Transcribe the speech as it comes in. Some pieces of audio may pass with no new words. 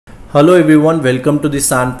Hello everyone, welcome to the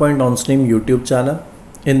SANPoint on Stream YouTube channel.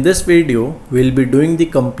 In this video, we'll be doing the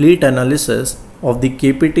complete analysis of the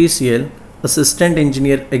KPTCL Assistant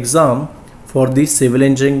Engineer exam for the Civil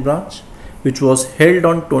Engineering branch, which was held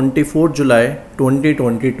on 24 July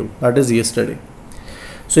 2022, that is yesterday.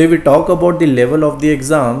 So if we talk about the level of the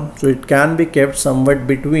exam, so it can be kept somewhat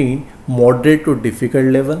between moderate to difficult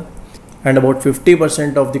level, and about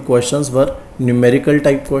 50% of the questions were numerical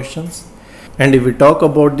type questions. And if we talk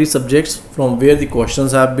about the subjects from where the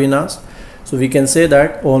questions have been asked, so we can say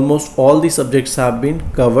that almost all the subjects have been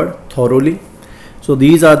covered thoroughly. So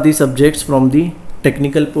these are the subjects from the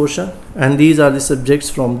technical portion and these are the subjects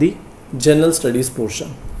from the general studies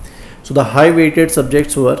portion. So the high weighted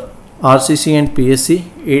subjects were RCC and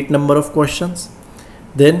PSC, 8 number of questions.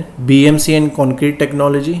 Then BMC and concrete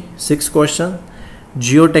technology, 6 questions.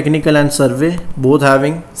 Geotechnical and survey, both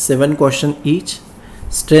having 7 questions each.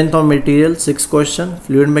 Strength of material, 6 questions.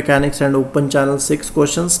 Fluid mechanics and open channel, 6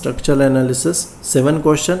 questions. Structural analysis, 7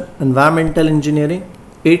 questions. Environmental engineering,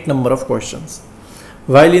 8 number of questions.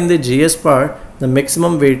 While in the GS part, the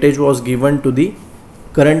maximum weightage was given to the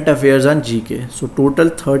current affairs and GK. So total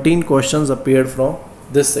 13 questions appeared from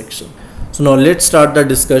this section. So now let's start the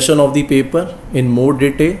discussion of the paper in more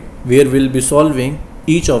detail, where we'll be solving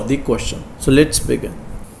each of the question. So let's begin.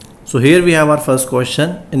 So here we have our first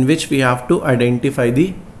question, in which we have to identify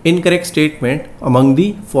the incorrect statement among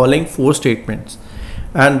the following 4 statements.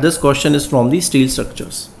 And this question is from the steel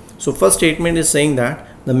structures. So first statement is saying that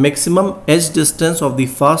the maximum edge distance of the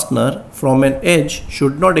fastener from an edge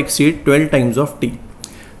should not exceed 12 times of T.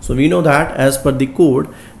 So we know that as per the code,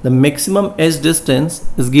 the maximum edge distance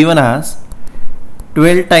is given as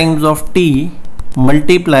 12 times of T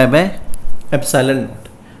multiplied by epsilon naught.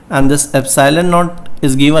 And this epsilon naught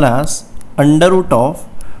is given as under root of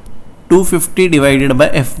 250 divided by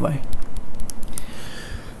Fy.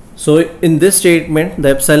 So in this statement, the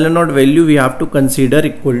epsilon naught value we have to consider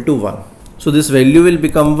equal to 1. So this value will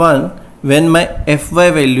become 1 when my Fy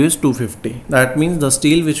value is 250. That means the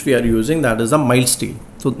steel which we are using, that is a mild steel.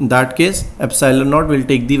 So in that case, epsilon naught will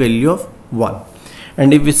take the value of 1.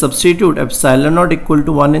 And if we substitute epsilon naught equal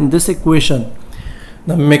to 1 in this equation,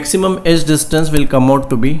 the maximum edge distance will come out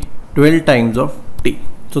to be 12 times of T.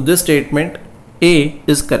 So this statement A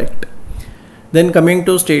is correct. Then coming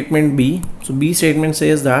to statement B. So B statement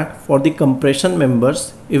says that for the compression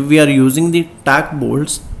members, if we are using the tack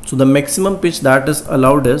bolts, so the maximum pitch that is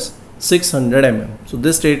allowed is 600 mm. So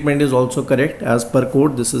this statement is also correct as per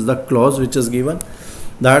code. This is the clause which is given,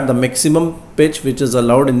 that the maximum pitch which is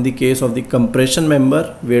allowed in the case of the compression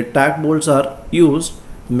member where tack bolts are used,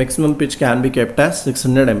 maximum pitch can be kept as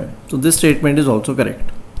 600 mm. So this statement is also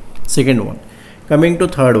correct. Second one. Coming to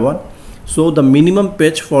third one. So the minimum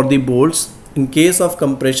pitch for the bolts in case of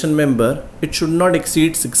compression member, it should not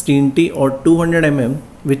exceed 16T or 200 mm,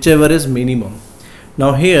 whichever is minimum.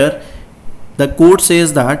 Now here the code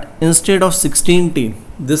says that instead of 16T,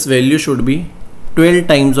 this value should be 12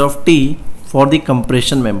 times of T for the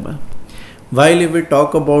compression member. While if we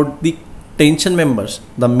talk about the tension members,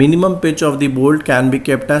 the minimum pitch of the bolt can be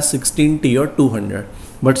kept as 16T or 200.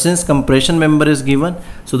 But since compression member is given,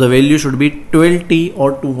 so the value should be 12T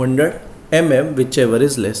or 200 mm, whichever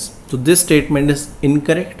is less. So this statement is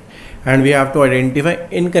incorrect and we have to identify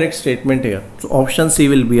incorrect statement here. So option C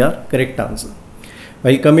will be our correct answer.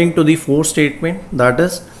 While coming to the fourth statement, that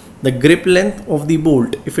is the grip length of the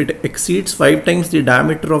bolt, if it exceeds 5 times the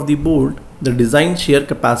diameter of the bolt, the design shear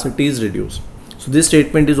capacity is reduced. So this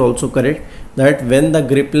statement is also correct, that when the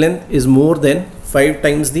grip length is more than 5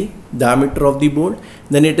 times the diameter of the bolt,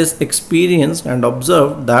 then it is experienced and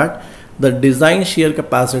observed that the design shear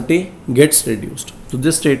capacity gets reduced. So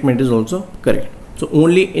this statement is also correct. So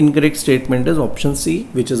only incorrect statement is option C,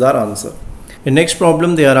 which is our answer. In next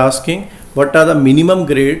problem they are asking, what are the minimum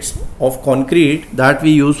grades of concrete that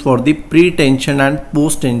we use for the pre-tension and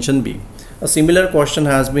post-tension beam? A similar question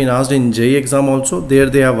has been asked in JEE exam also. There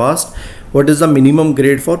they have asked what is the minimum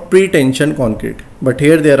grade for pre-tension concrete, but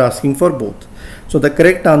here they are asking for both. So the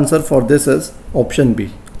correct answer for this is option B.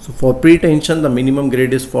 So for pre-tension the minimum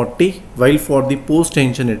grade is 40, while for the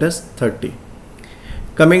post-tension it is 30.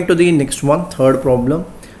 Coming to the next one, third problem.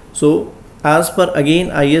 So as per again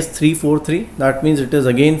IS 343, that means it is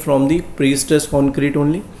again from the pre-stress concrete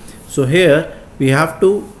only. So here we have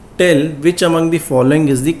to tell which among the following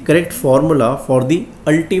is the correct formula for the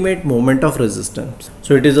ultimate moment of resistance.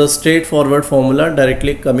 So it is a straightforward formula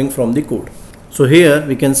directly coming from the code. So here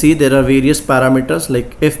we can see there are various parameters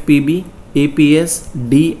like FPB, APS,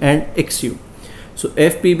 D and XU. So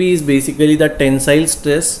FPB is basically the tensile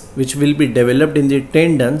stress which will be developed in the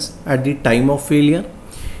tendons at the time of failure.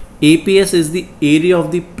 APS is the area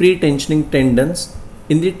of the pre-tensioning tendons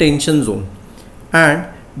in the tension zone, and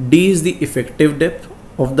D is the effective depth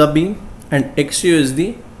of the beam, and XU is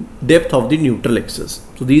the depth of the neutral axis.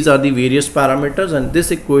 So these are the various parameters, and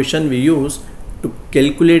this equation we use to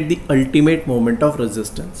calculate the ultimate moment of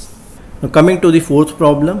resistance. Now coming to the fourth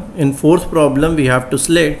problem. In fourth problem we have to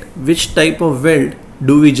select which type of weld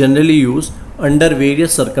do we generally use under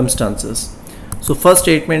various circumstances. So first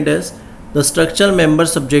statement is the structural member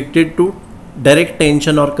subjected to direct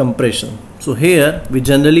tension or compression. So here we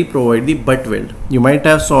generally provide the butt weld. You might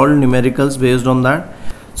have solved numericals based on that.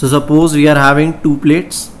 So suppose we are having two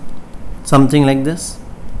plates, something like this,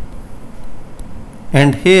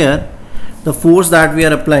 and here the force that we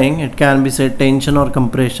are applying, it can be said tension or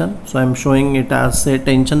compression. So I am showing it as say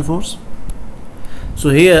tension force. So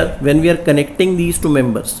here when we are connecting these two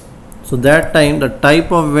members, so that time the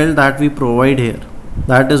type of weld that we provide here,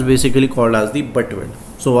 that is basically called as the butt weld.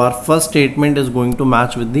 So our first statement is going to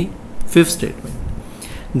match with the fifth statement.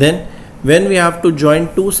 Then when we have to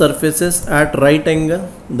join two surfaces at right angle,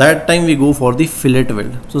 that time we go for the fillet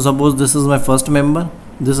weld. So suppose this is my first member,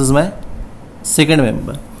 this is my second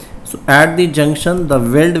member. So at the junction, the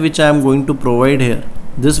weld which I am going to provide here,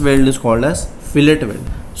 this weld is called as fillet weld.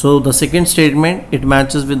 So the second statement, it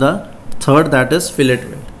matches with the third, that is fillet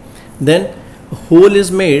weld. Then a hole is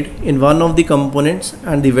made in one of the components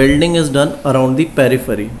and the welding is done around the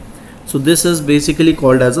periphery. So this is basically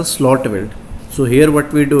called as a slot weld. So here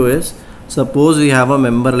what we do is, suppose we have a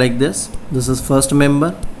member like this. This is first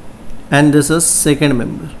member and this is second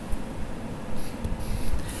member.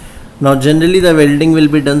 Now generally the welding will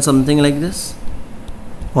be done something like this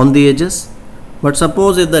on the edges. But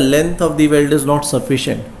suppose if the length of the weld is not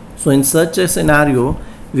sufficient, so in such a scenario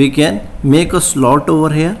we can make a slot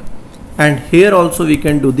over here, and here also we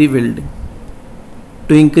can do the welding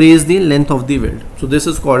to increase the length of the weld. So this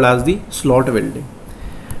is called as the slot welding.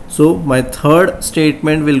 So my third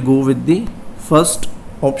statement will go with the first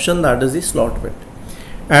option, that is the slot weld.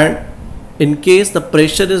 And in case the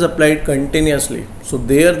pressure is applied continuously, so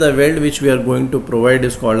there the weld which we are going to provide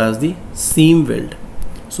is called as the seam weld.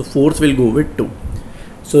 So fourth will go with 2.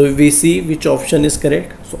 So if we see which option is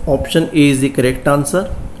correct, so option A is the correct answer.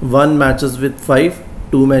 1 matches with 5,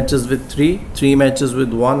 2 matches with 3, 3 matches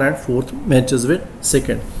with 1, and 4th matches with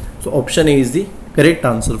 2nd. So option A is the correct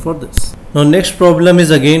answer for this. Now next problem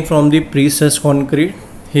is again from the pre-stressed concrete.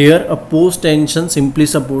 Here a post tension simply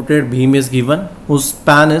supported beam is given whose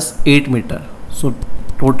span is 8 meter. So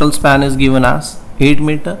total span is given as 8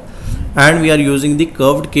 meter, and we are using the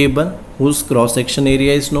curved cable whose cross section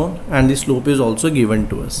area is known and the slope is also given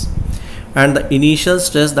to us. And the initial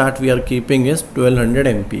stress that we are keeping is 1200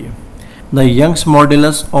 MPa. The Young's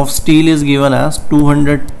modulus of steel is given as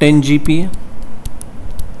 210 GPa.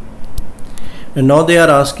 And now they are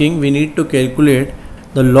asking, we need to calculate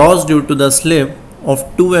the loss due to the slip of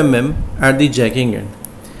 2 mm at the jacking end.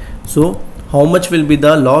 So how much will be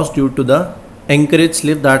the loss due to the anchorage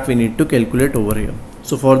slip that we need to calculate over here.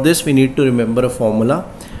 So for this we need to remember a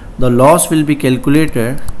formula. The loss will be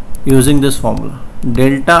calculated using this formula,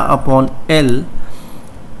 delta upon L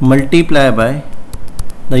multiplied by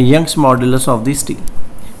the Young's modulus of the steel,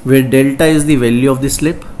 where delta is the value of the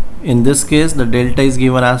slip. In this case the delta is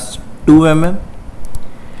given as 2 mm.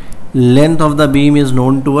 Length of the beam is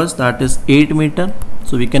known to us, that is 8 meter.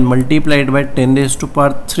 So we can multiply it by 10 raised to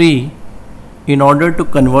power 3 in order to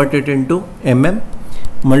convert it into mm.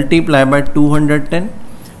 Multiply by 210.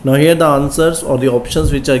 Now here the answers or the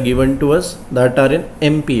options which are given to us, that are in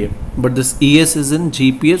MPa, but this ES is in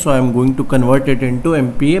GPa, so I am going to convert it into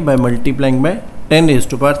MPa by multiplying by 10 raised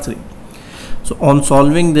to power 3. So on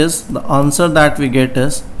solving this, the answer that we get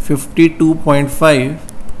is 52.5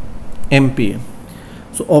 MPa.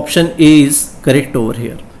 So option A is correct over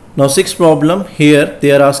here. Now sixth problem, here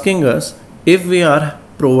they are asking us, if we are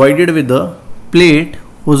provided with a plate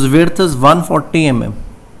whose width is 140 mm.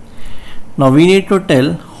 Now we need to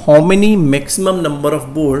tell how many maximum number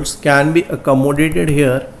of bolts can be accommodated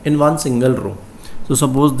here in one single row. So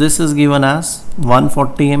suppose this is given as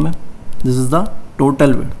 140 mm. This is the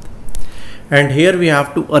total width. And here we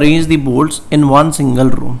have to arrange the bolts in one single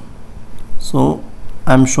row. So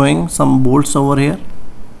I am showing some bolts over here.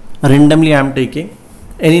 Randomly I am taking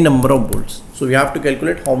any number of bolts. So we have to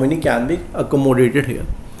calculate how many can be accommodated here.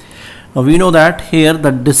 Now we know that here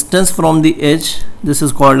the distance from the edge, this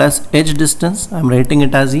is called as edge distance. I am writing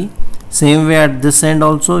it as E. Same way at this end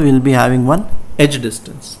also we will be having one edge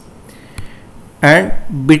distance. And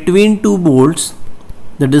between two bolts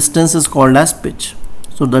the distance is called as pitch.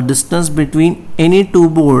 So the distance between any two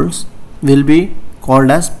bolts will be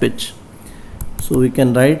called as pitch. So we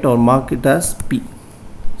can write or mark it as P.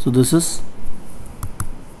 So this is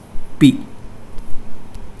P.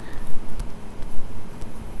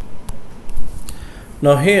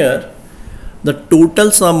 Now here the total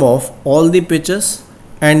sum of all the pitches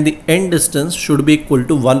and the end distance should be equal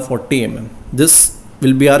to 140 mm. This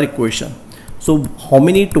will be our equation. So how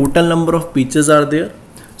many total number of pitches are there?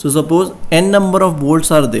 So suppose n number of bolts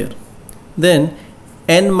are there, then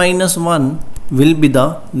n minus 1 will be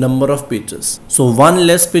the number of pitches. So one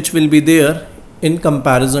less pitch will be there in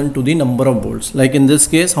comparison to the number of bolts. Like in this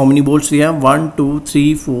case, how many bolts we have? 1, 2,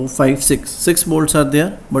 3, 4, 5, 6. 6 bolts are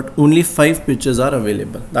there, but only 5 pitches are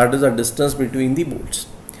available. That is the distance between the bolts.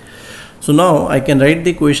 So now I can write the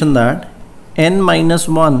equation that n minus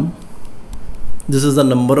 1, this is the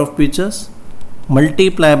number of pitches,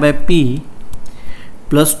 multiply by P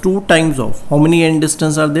plus 2 times of, how many end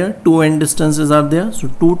distance are there? 2 end distances are there. So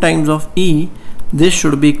 2 times of E, this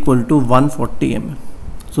should be equal to 140 mm.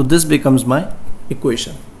 So this becomes my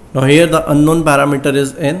equation. Now here the unknown parameter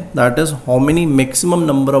is n, that is how many maximum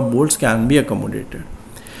number of bolts can be accommodated.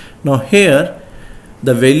 Now here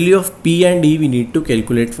the value of P and E we need to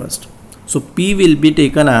calculate first. So P will be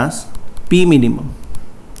taken as P minimum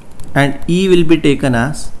and E will be taken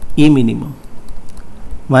as E minimum.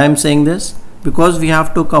 Why I am saying this? Because we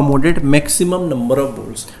have to accommodate maximum number of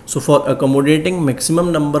bolts. So for accommodating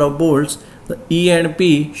maximum number of bolts, the E and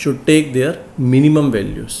P should take their minimum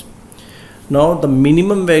values. Now the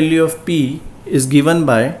minimum value of P is given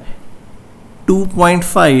by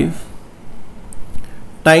 2.5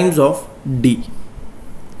 times of D,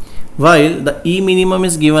 while the E minimum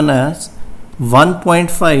is given as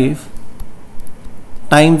 1.5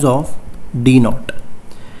 times of D naught.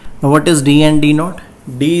 Now what is D and D naught?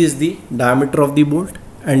 D is the diameter of the bolt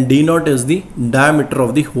and D naught is the diameter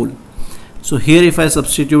of the hole. So here if I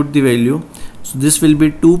substitute the value, so this will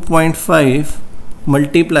be 2.5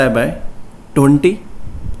 multiplied by 20.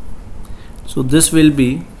 So this will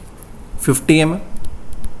be 50 mm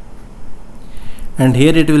and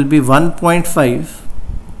here it will be 1.5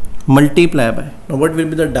 multiplied by, now what will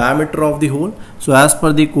be the diameter of the hole? So as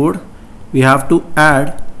per the code we have to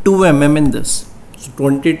add 2 mm in this. So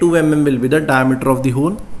 22 mm will be the diameter of the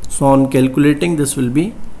hole. So on calculating, this will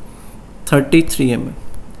be 33 mm.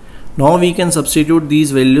 Now we can substitute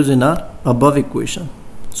these values in our above equation.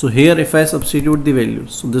 So here if I substitute the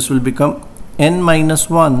values, so this will become n minus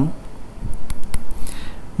 1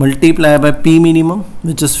 multiplied by P minimum,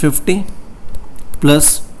 which is 50,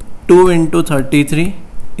 plus 2 into 33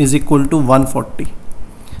 is equal to 140.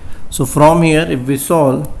 So from here if we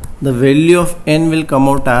solve, the value of n will come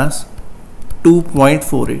out as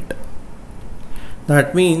 2.48.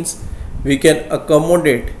 That means we can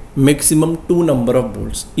accommodate maximum 2 number of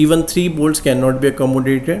bolts. Even 3 bolts cannot be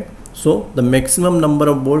accommodated. So the maximum number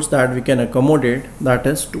of bolts that we can accommodate, that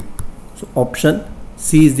is 2. So option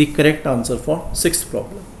C is the correct answer for 6th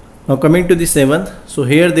problem. Now coming to the 7th. So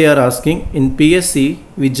here they are asking, in PSC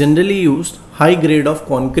we generally used high grade of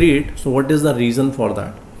concrete. So what is the reason for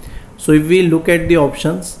that? So if we look at the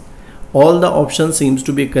options, all the options seems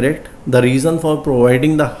to be correct. The reason for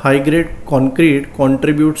providing the high grade concrete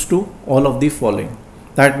contributes to all of the following.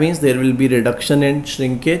 That means there will be reduction in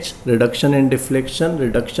shrinkage, reduction in deflection,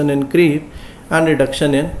 reduction in creep and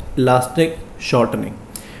reduction in elastic shortening.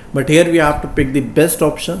 But here we have to pick the best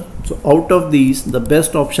option. So out of these, the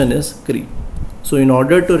best option is creep. So in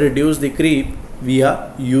order to reduce the creep, we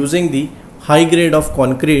are using the high grade of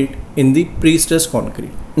concrete in the pre-stressed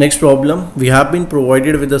concrete. Next problem, we have been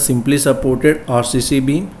provided with a simply supported RCC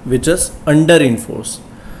beam which is under reinforced.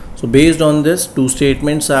 So based on this, 2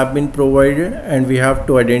 statements have been provided and we have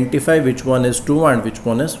to identify which one is true and which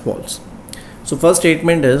one is false. So first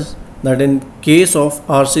statement is that in case of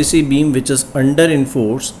RCC beam which is under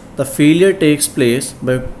reinforced, the failure takes place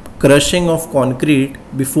by crushing of concrete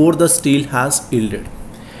before the steel has yielded.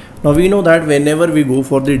 Now we know that whenever we go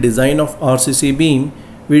for the design of RCC beam,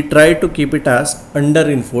 we try to keep it as under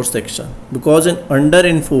reinforced section, because in under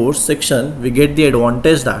reinforced section we get the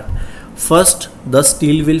advantage that first the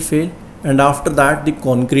steel will fail and after that the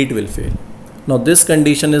concrete will fail. Now this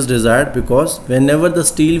condition is desired because whenever the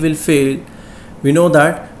steel will fail, we know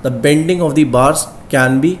that the bending of the bars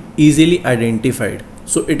can be easily identified.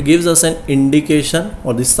 So it gives us an indication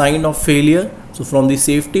or the sign of failure. So from the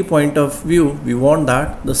safety point of view, we want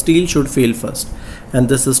that the steel should fail first, and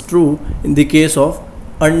this is true in the case of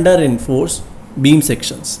under reinforced beam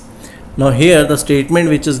sections. Now here the statement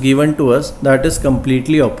which is given to us, that is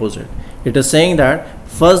completely opposite. It is saying that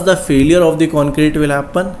first the failure of the concrete will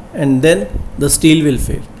happen and then the steel will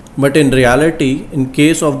fail. But in reality, in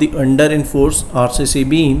case of the under reinforced RCC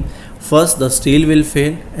beam, first the steel will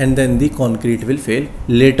fail and then the concrete will fail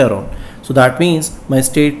later on. So that means my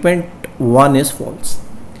statement 1 is false.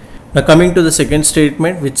 Now coming to the second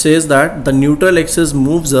statement, which says that the neutral axis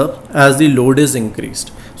moves up as the load is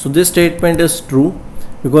increased. So this statement is true,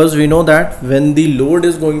 because we know that when the load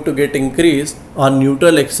is going to get increased, our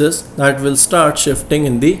neutral axis that will start shifting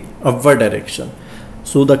in the upward direction.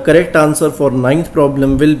 So the correct answer for ninth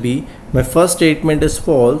problem will be, my first statement is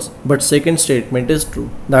false but second statement is true.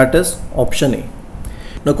 That is option A.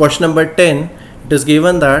 Now question number 10, it is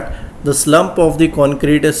given that the slump of the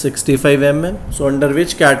concrete is 65 mm. So under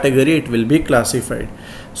which category it will be classified?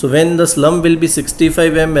 So when the slump will be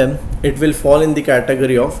 65 mm, it will fall in the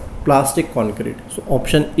category of plastic concrete. So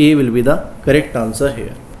option A will be the correct answer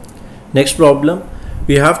here. Next problem,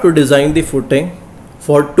 we have to design the footing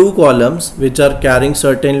for two columns which are carrying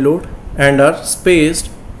certain load and are spaced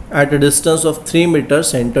at a distance of 3 meters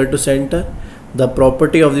center to center. The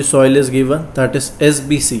property of the soil is given, that is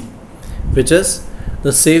SBC, which is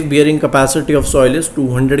the safe bearing capacity of soil is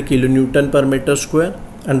 200 kilonewton per meter square,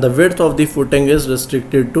 and the width of the footing is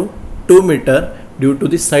restricted to 2 meter due to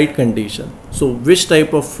the site condition. So which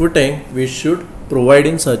type of footing we should provide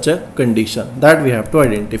in such a condition, that we have to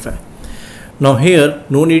identify. Now here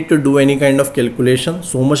no need to do any kind of calculation,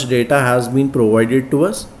 so much data has been provided to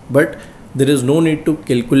us, but there is no need to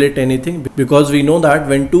calculate anything, because we know that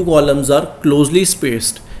when two columns are closely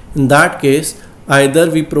spaced, in that case either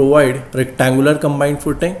we provide rectangular combined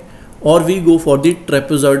footing or we go for the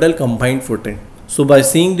trapezoidal combined footing. So by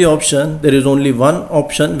seeing the option, there is only one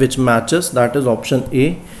option which matches, that is option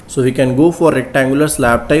A. So we can go for rectangular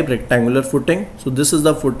slab type rectangular footing. So this is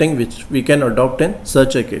the footing which we can adopt in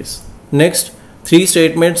such a case. Next, three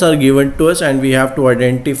statements are given to us and we have to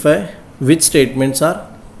identify which statements are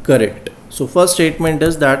correct. So first statement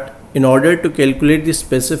is that in order to calculate the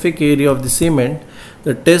specific area of the cement,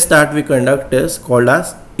 the test that we conduct is called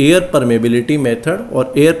as air permeability method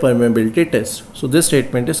or air permeability test. So this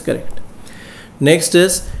statement is correct. Next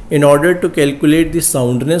is, in order to calculate the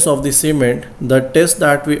soundness of the cement, the test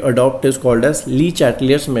that we adopt is called as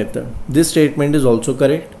Le-Chatelier's method. This statement is also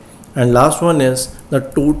correct. And last one is, the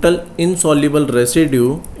total insoluble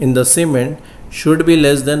residue in the cement should be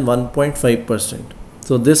less than 1.5%.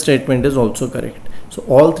 So this statement is also correct. So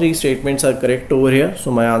all three statements are correct over here. So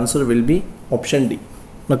my answer will be option D.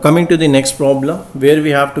 Now coming to the next problem, where we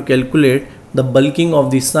have to calculate the bulking of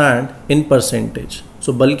the sand in percentage.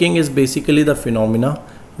 So bulking is basically the phenomena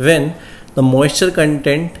when the moisture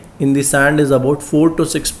content in the sand is about 4 to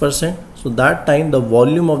 6%. So that time the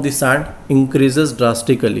volume of the sand increases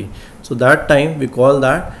drastically. So that time we call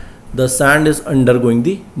that the sand is undergoing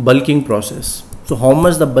the bulking process. So how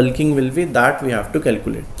much the bulking will be, that we have to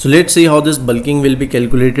calculate. So let's see how this bulking will be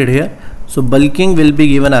calculated here. So bulking will be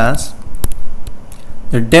given as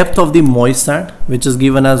the depth of the moist sand, which is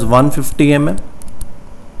given as 150 mm,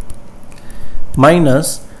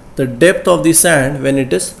 minus the depth of the sand when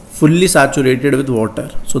it is fully saturated with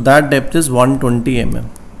water. So that depth is 120 mm.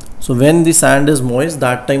 So when the sand is moist,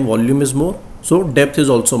 that time volume is more, so depth is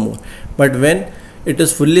also more. But when it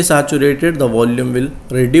is fully saturated, the volume will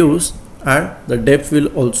reduce and the depth will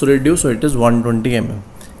also reduce, so it is 120 mm.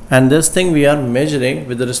 And this thing we are measuring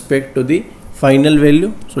with respect to the final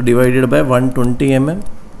value, so divided by 120 mm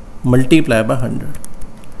multiply by 100.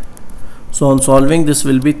 So on solving, this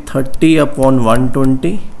will be 30 upon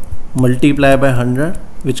 120 multiply by 100,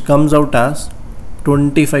 which comes out as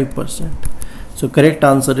 25%. So correct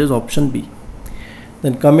answer is option B.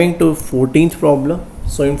 Then coming to 14th problem.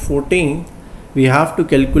 So in 14, we have to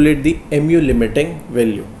calculate the MU limiting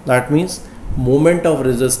value. That means moment of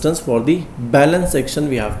resistance for the balance section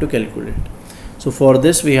we have to calculate. So for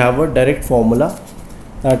this we have a direct formula,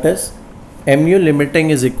 that is MU limiting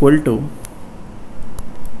is equal to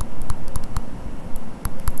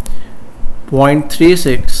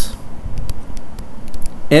 0.36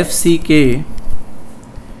 FCK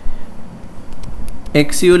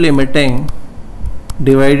XU limiting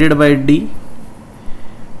divided by D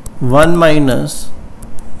 1 minus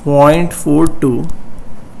 0.42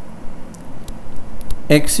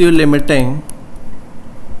 XU limiting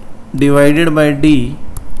divided by D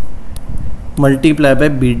multiply by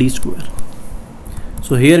BD square.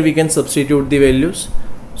 So here we can substitute the values.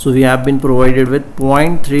 So we have been provided with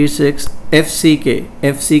 0.36 FCK.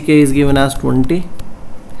 FCK is given as 20.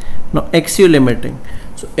 Now XU limiting.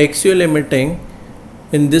 So XU limiting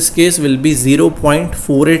in this case will be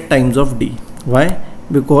 0.48 times of D. Why?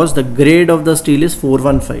 Because the grade of the steel is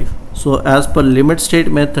 415. So as per limit state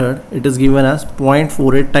method, it is given as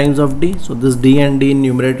 0.48 times of D. So this D and D in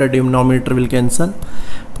numerator denominator will cancel.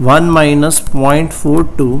 1 minus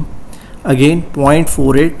 0.42, again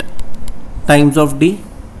 0.48 times of D,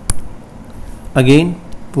 again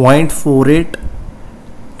 0.48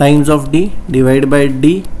 times of D divided by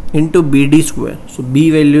D into BD square. So B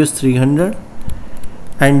value is 300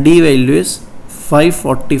 and D value is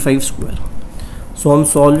 545 square. So I'm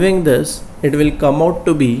solving this, it will come out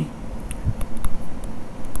to be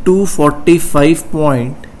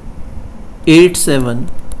 245.87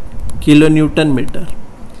 kilonewton meter.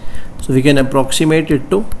 So we can approximate it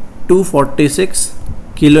to 246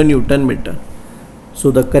 kilonewton meter. So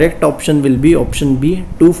the correct option will be option B,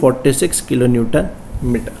 246 kilonewton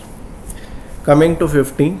meter. Coming to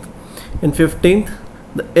 15th. In 15th,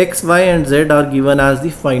 the X, Y and Z are given as the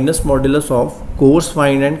finest modulus of coarse,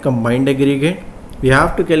 fine and combined aggregate. We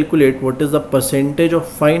have to calculate what is the percentage of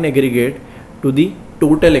fine aggregate to the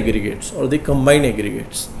total aggregates or the combined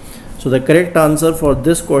aggregates. So the correct answer for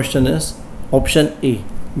this question is option A,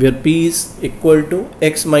 where P is equal to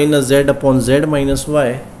X minus Z upon Z minus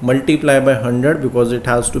Y multiplied by 100 because it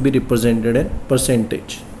has to be represented in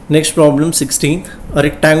percentage. Next problem, 16th. A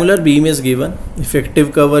rectangular beam is given,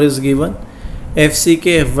 effective cover is given,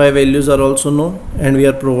 FCK, Fy values are also known, and we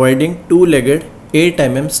are providing two-legged 8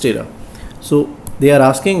 mm stirrup. So they are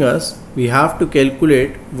asking us, we have to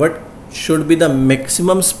calculate what should be the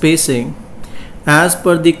maximum spacing as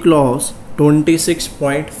per the clause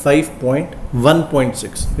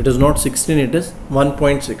 26.5.1.6. It is not 16, it is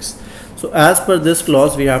 1.6. So as per this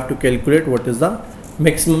clause, we have to calculate what is the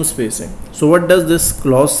maximum spacing. So what does this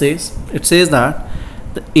clause says? It says that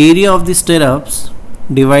the area of the stirrups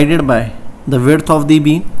divided by the width of the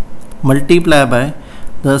beam multiplied by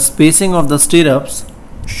the spacing of the stirrups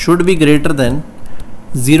should be greater than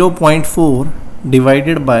 0.4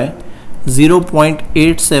 divided by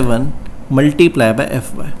 0.87 multiplied by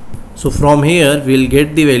Fy. So from here we will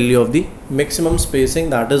get the value of the maximum spacing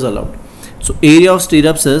that is allowed. So area of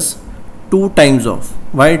stirrups is 2 times of,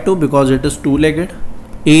 why 2? Because it is two-legged.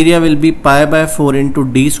 Area will be pi by 4 into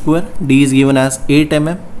D square, D is given as 8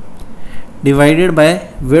 mm, divided by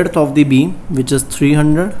width of the beam which is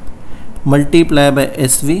 300 multiplied by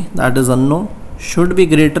SV, that is unknown, should be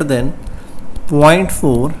greater than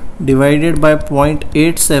 0.4 divided by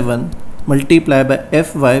 0.87 multiplied by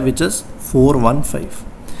Fy which is 415.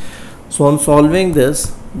 So on solving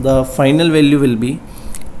this, the final value will be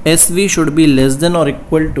SV should be less than or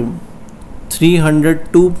equal to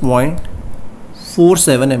 302.47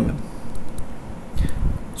 mm.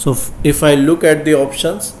 So if I look at the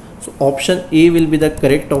options, so option A will be the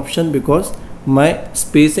correct option because my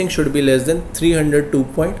spacing should be less than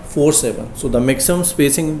 302.47. So the maximum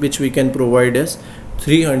spacing which we can provide is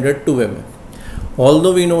 302 mm.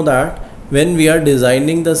 Although we know that when we are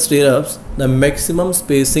designing the stirrups, the maximum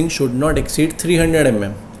spacing should not exceed 300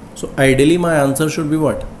 mm. So ideally my answer should be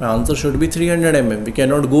what? My answer should be 300 mm. We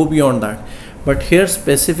cannot go beyond that. But here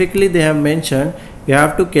specifically they have mentioned we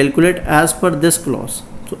have to calculate as per this clause.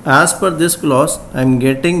 So as per this clause, I am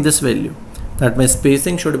getting this value, that my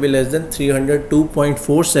spacing should be less than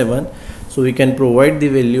 302.47. So we can provide the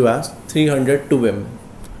value as 302 mm.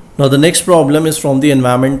 Now the next problem is from the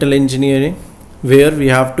environmental engineering, where we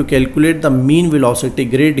have to calculate the mean velocity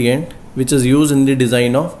gradient which is used in the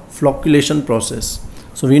design of flocculation process.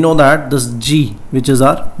 So we know that this G, which is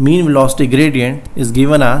our mean velocity gradient, is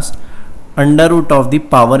given as under root of the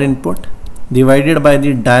power input divided by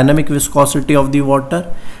the dynamic viscosity of the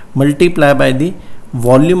water multiplied by the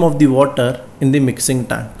volume of the water in the mixing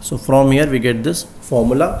tank. So from here we get this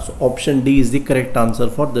formula. So option D is the correct answer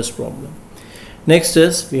for this problem. Next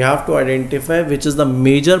is we have to identify which is the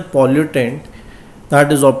major pollutant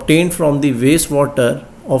that is obtained from the wastewater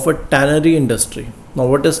of a tannery industry. Now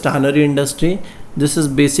what is tannery industry? This is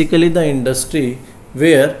basically the industry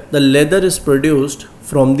where the leather is produced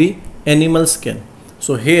from the animal skin.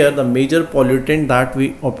 So here the major pollutant that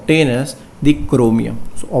we obtain is the chromium.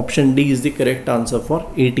 So option D is the correct answer for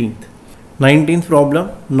 18th. 19th problem.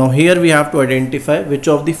 Now here we have to identify which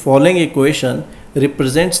of the following equation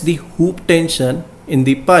represents the hoop tension in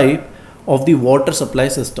the pipe of the water supply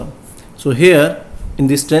system. So here in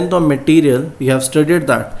the strength of material we have studied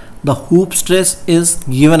that the hoop stress is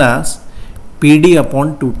given as PD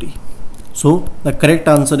upon 2T. So the correct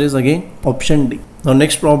answer is again option D. Now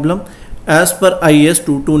next problem. As per IS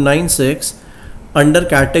 2296, under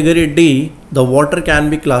category D, the water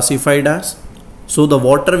can be classified as, so the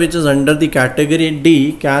water which is under the category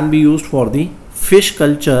D can be used for the fish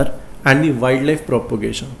culture and the wildlife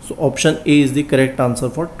propagation. So option A is the correct answer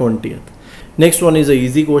for 20th. Next one is a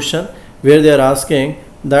easy question where they are asking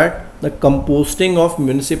that the composting of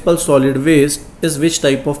municipal solid waste is which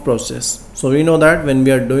type of process. So we know that when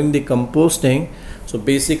we are doing the composting, So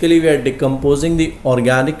basically we are decomposing the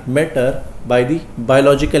organic matter by the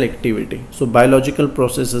biological activity. So biological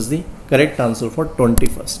process is the correct answer for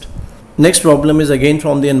 21st. Next problem is again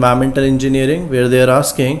from the environmental engineering, where they are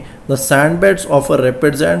asking the sand beds of a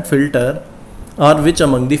rapid sand filter are which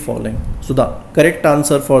among the following. So the correct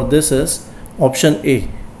answer for this is option A.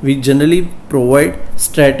 We generally provide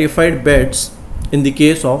stratified beds in the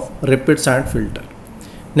case of rapid sand filter.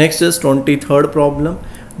 Next is 23rd problem.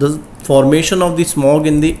 The formation of the smog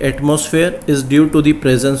in the atmosphere is due to the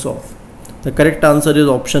presence of. The correct answer is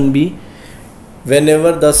option B.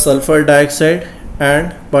 Whenever the sulfur dioxide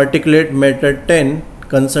and particulate matter 10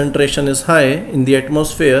 concentration is high in the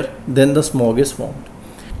atmosphere, then the smog is formed.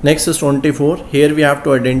 Next is 24. Here we have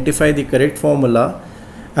to identify the correct formula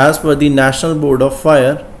as per the National Board of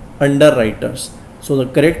Fire underwriters. So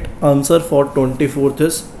the correct answer for 24th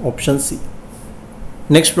is option C.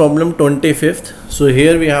 Next problem, 25th. So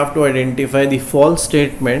here we have to identify the false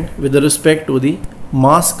statement with respect to the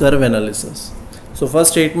mass curve analysis. So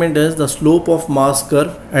first statement is the slope of mass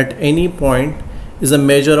curve at any point is a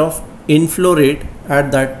measure of inflow rate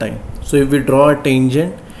at that time. So if we draw a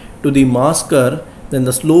tangent to the mass curve, then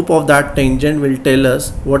the slope of that tangent will tell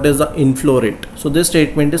us what is the inflow rate. So this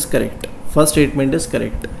statement is correct. First statement is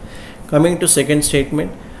correct. Coming to second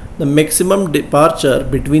statement, the maximum departure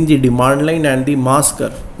between the demand line and the mass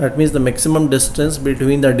curve, that means the maximum distance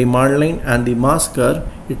between the demand line and the mass curve,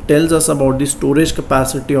 it tells us about the storage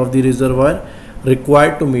capacity of the reservoir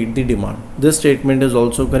required to meet the demand. This statement is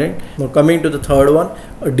also correct. Now coming to the third one,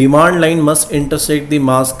 a demand line must intersect the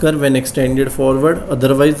mass curve when extended forward,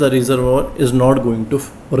 otherwise the reservoir is not going to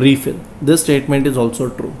refill. This statement is also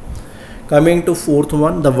true. Coming to fourth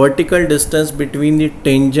one, the vertical distance between the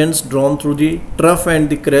tangents drawn through the trough and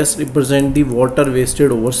the crest represent the water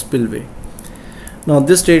wasted over spillway. Now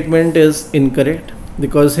this statement is incorrect,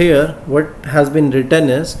 because here what has been written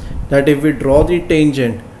is that if we draw the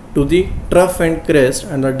tangent to the trough and crest,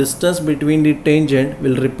 and the distance between the tangent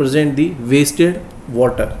will represent the wasted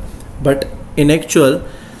water. But in actual,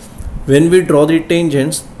 when we draw the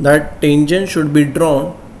tangents, that tangent should be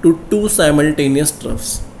drawn to two simultaneous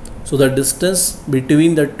troughs. So the distance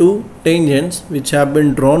between the two tangents which have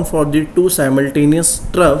been drawn for the two simultaneous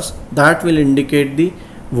troughs, that will indicate the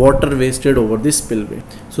water wasted over the spillway.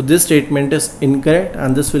 So this statement is incorrect,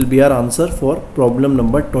 and this will be our answer for problem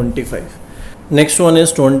number 25. Next one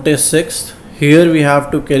is 26th. Here we have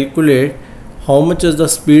to calculate how much is the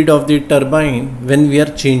speed of the turbine when we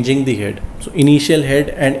are changing the head. So initial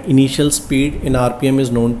head and initial speed in RPM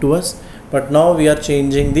is known to us, but now we are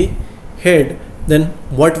changing the head, then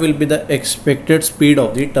what will be the expected speed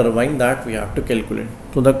of the turbine, that we have to calculate.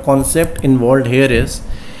 So the concept involved here is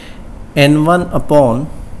N1 upon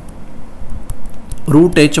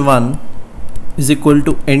root H1 is equal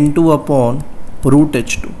to N2 upon root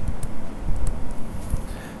H2.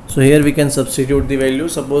 So here we can substitute the value.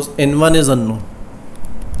 Suppose N1 is unknown.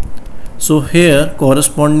 So here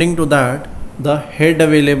corresponding to that, the head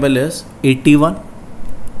available is 81.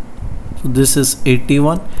 So this is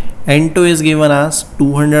 81. N2 is given as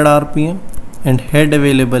 200 RPM and head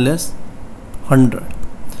available is 100.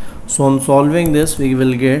 So on solving this, we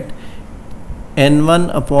will get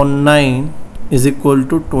N1 upon 9 is equal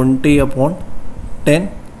to 20 upon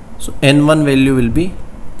 10. So N1 value will be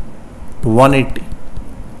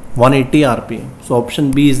 180 RPM. So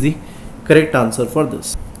option B is the correct answer for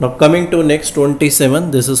this. Now coming to next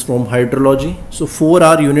 27, this is from hydrology. So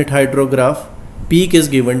 4-hour unit hydrograph peak is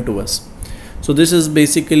given to us. So this is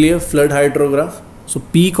basically a flood hydrograph. So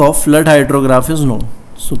peak of flood hydrograph is known.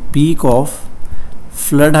 So peak of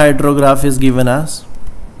flood hydrograph is given as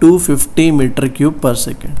 250 meter cube per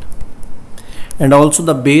second. And also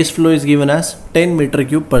the base flow is given as 10 meter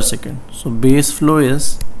cube per second. So base flow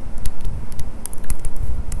is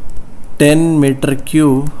 10 meter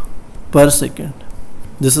cube per second.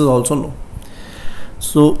 This is also known.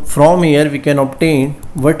 So from here we can obtain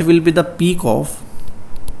what will be the peak of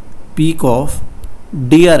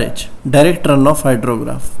DRH, direct runoff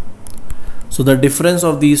hydrograph. So the difference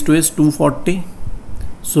of these two is 240.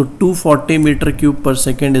 So 240 meter cube per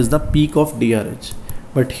second is the peak of DRH.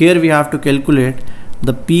 But here we have to calculate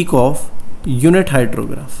the peak of unit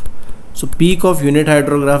hydrograph. So peak of unit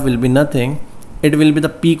hydrograph will be nothing. It will be the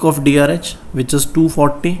peak of DRH, which is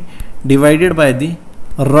 240, divided by the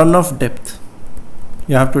runoff depth.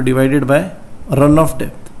 You have to divide it by runoff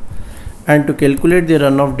depth. And to calculate the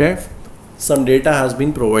runoff depth, some data has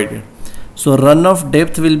been provided. So runoff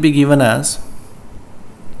depth will be given as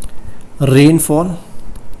rainfall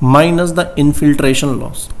minus the infiltration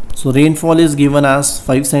loss. So rainfall is given as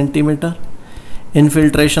 5 centimeter,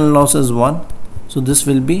 infiltration loss is 1. So this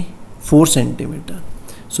will be 4 centimeter.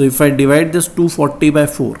 So if I divide this 240 by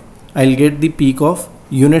 4, I'll get the peak of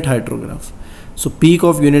unit hydrograph. So peak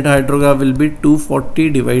of unit hydrograph will be 240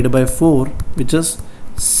 divided by 4, which is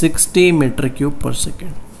 60 meter cube per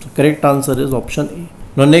second. So correct answer is option A.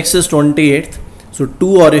 Now next is 28th. So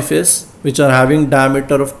two orifices which are having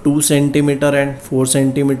diameter of 2 centimeter and 4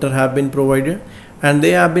 centimeter have been provided, and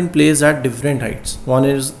they have been placed at different heights. One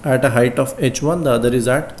is at a height of h1, the other is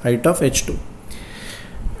at height of h2.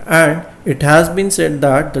 And it has been said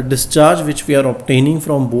that the discharge which we are obtaining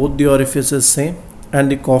from both the orifices is same,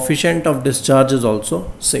 and the coefficient of discharge is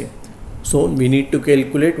also same. So we need to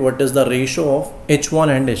calculate what is the ratio of h1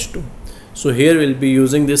 and h2. So here we'll be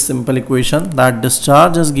using this simple equation that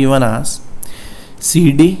discharge is given as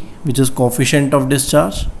CD, which is coefficient of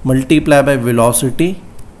discharge, multiplied by velocity.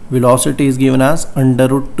 Velocity is given as under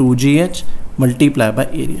root 2gh multiplied by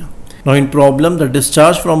area. Now in problem, the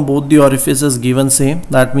discharge from both the orifices is given same.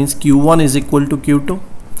 That means Q1 is equal to Q2.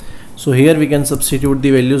 So here we can substitute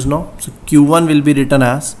the values now. So Q1 will be written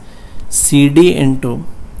as CD into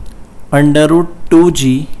under root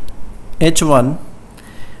 2g h1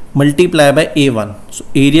 multiplied by A1. So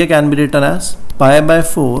area can be written as pi by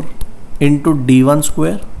 4 into d1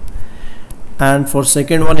 square, and for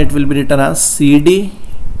second one it will be written as CD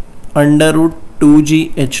under root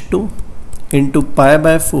 2g h2 into pi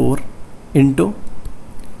by 4 into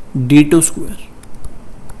d2 square.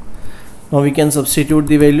 Now we can substitute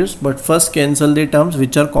the values, but first cancel the terms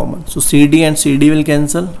which are common. So CD and CD will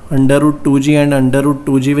cancel, under root 2g and under root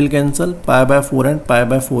 2g will cancel, pi by 4 and pi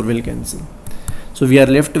by 4 will cancel. So we are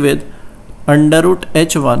left with under root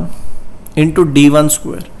h1 into d1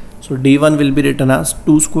 square. So d1 will be written as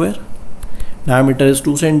 2 square, diameter is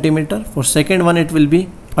 2 centimeter. For second one it will be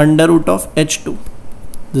under root of h2,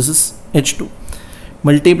 this is h2,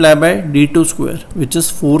 multiply by d2 square, which is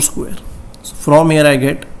 4 square. So from here I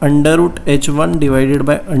get under root h1 divided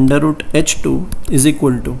by under root h2 is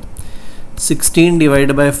equal to 16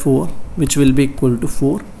 divided by 4, which will be equal to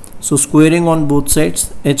 4. So squaring on both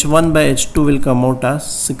sides, h1 by h2 will come out as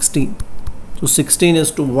 16. So 16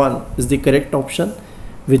 is to 1 is the correct option,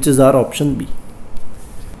 which is our option B.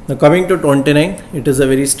 Now coming to 29, it is a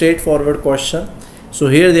very straightforward question. So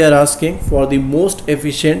here they are asking for the most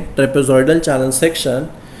efficient trapezoidal channel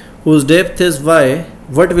section whose depth is y,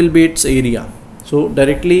 what will be its area? So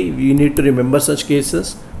directly we need to remember such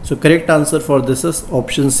cases. So correct answer for this is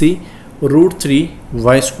option C, root 3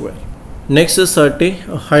 y square. Next is 30.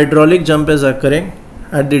 A hydraulic jump is occurring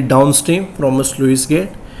at the downstream from a sluice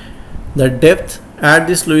gate. The depth at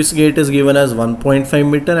the sluice gate is given as 1.5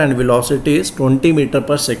 meter and velocity is 20 meter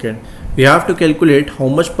per second. We have to calculate how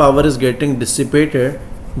much power is getting dissipated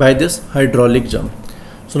by this hydraulic jump.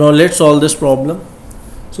 So now let's solve this problem.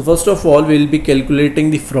 So first of all, we will be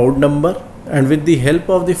calculating the Froude number, and with the help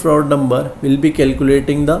of the Froude number, we will be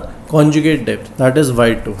calculating the conjugate depth, that is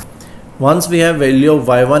y2. Once we have value of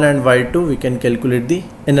y1 and y2, we can calculate the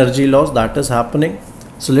energy loss that is happening.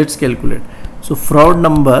 So let's calculate. So Froude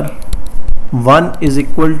number 1 is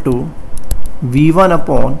equal to v1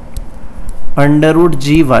 upon under root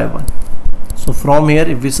g y1. So from here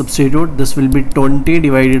if we substitute, this will be 20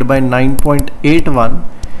 divided by 9.81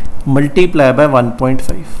 multiplied by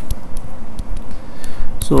 1.5.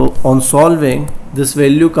 So on solving, this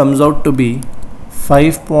value comes out to be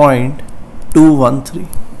 5.213.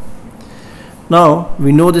 Now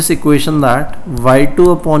we know this equation that y2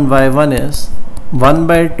 upon y1 is 1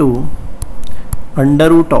 by 2 under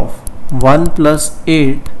root of 1 plus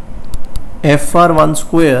 8 fr1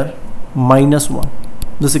 square minus 1.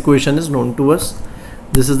 This equation is known to us.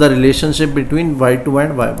 This is the relationship between y2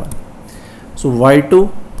 and y1. So y2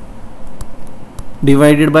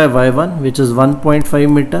 divided by y1, which is 1.5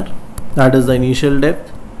 meter, that is the initial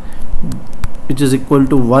depth, which is equal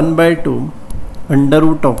to 1 by 2 under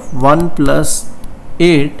root of 1 plus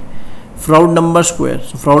 8 Froude number square.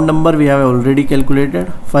 So Froude number we have already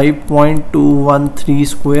calculated, 5.213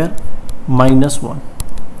 square minus 1.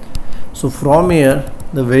 So from here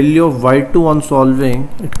the value of y2 on solving,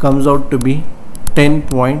 it comes out to be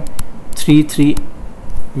 10.33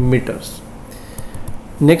 meters.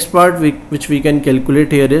 Next part which we can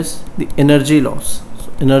calculate here is the energy loss.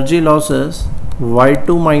 So energy loss is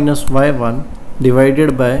y2 minus y1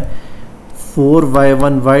 divided by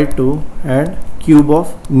 4y1 y2 and cube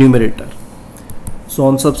of numerator. So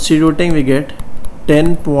on substituting we get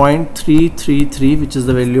 10.333, which is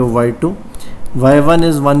the value of y2. y1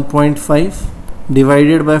 is 1.5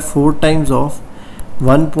 divided by 4 times of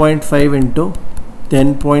 1.5 into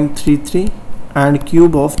 10.33 and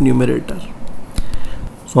cube of numerator.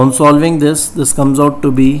 So on solving this comes out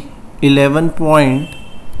to be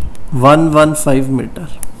 11.115 meter.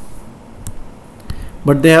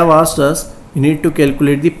 but they have asked us we need to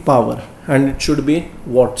calculate the power, and it should be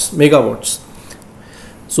watts, megawatts.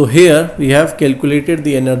 So here we have calculated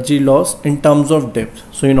the energy loss in terms of depth.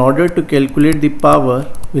 So in order to calculate the power,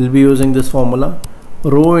 we'll be using this formula,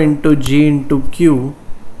 rho into G into Q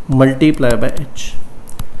multiply by H.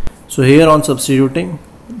 So here on substituting,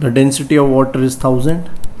 the density of water is 1000,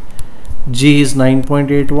 G is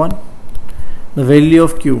 9.81, the value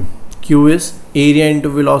of Q is area into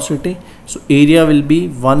velocity. So area will be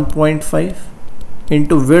 1.5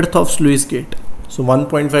 into width of sluice gate. So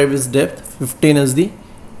 1.5 is depth, 15 is the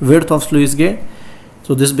width of sluice gate.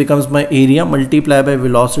 So this becomes my area multiplied by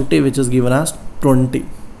velocity, which is given as 20,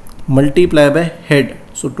 multiply by head.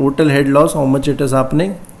 So total head loss, how much it is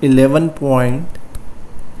happening?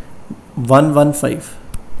 11.115.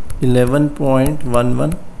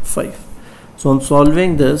 11.115. So on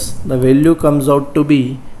solving this, the value comes out to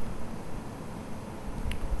be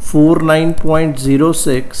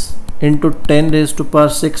 49.06 into 10 raised to power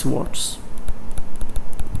 6 watts.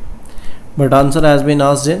 But answer has been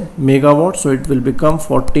asked in megawatts, so it will become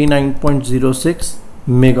 49.06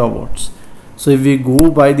 megawatts. So if we go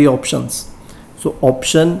by the options, so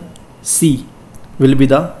option C will be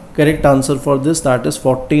the correct answer for this, that is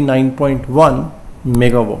 49.1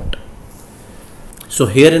 megawatt. So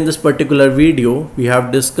here in this particular video, we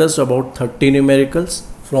have discussed about 30 numericals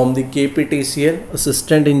from the KPTCL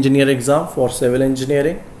Assistant Engineer exam for civil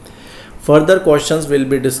engineering. Further questions we'll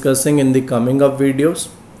be discussing in the coming up videos,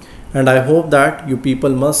 and I hope that you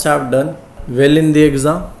people must have done well in the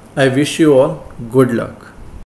exam. I wish you all good luck.